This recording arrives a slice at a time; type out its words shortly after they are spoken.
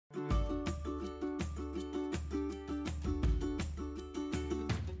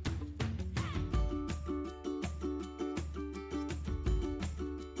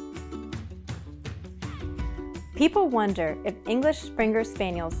People wonder if English Springer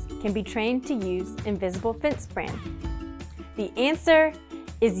Spaniels can be trained to use invisible fence brand. The answer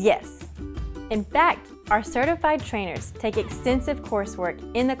is yes. In fact, our certified trainers take extensive coursework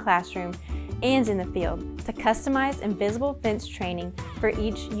in the classroom and in the field to customize invisible fence training for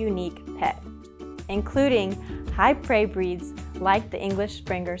each unique pet, including high prey breeds like the English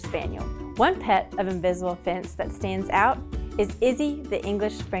Springer Spaniel. One pet of invisible fence that stands out is Izzy the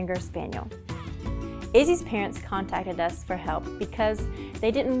English Springer Spaniel. Izzy's parents contacted us for help because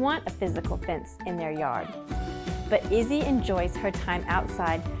they didn't want a physical fence in their yard. But Izzy enjoys her time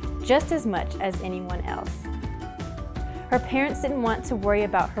outside just as much as anyone else. Her parents didn't want to worry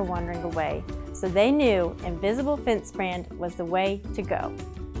about her wandering away, so they knew invisible fence brand was the way to go.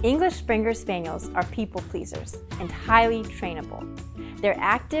 English Springer Spaniels are people pleasers and highly trainable. They're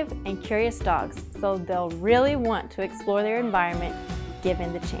active and curious dogs, so they'll really want to explore their environment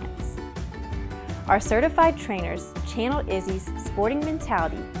given the chance. Our certified trainers channel Izzy's sporting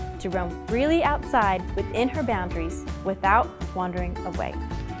mentality to roam freely outside within her boundaries without wandering away.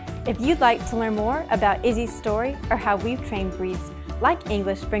 If you'd like to learn more about Izzy's story or how we've trained breeds like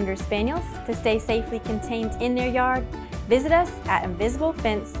English Springer Spaniels to stay safely contained in their yard, visit us at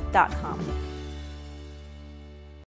invisiblefence.com.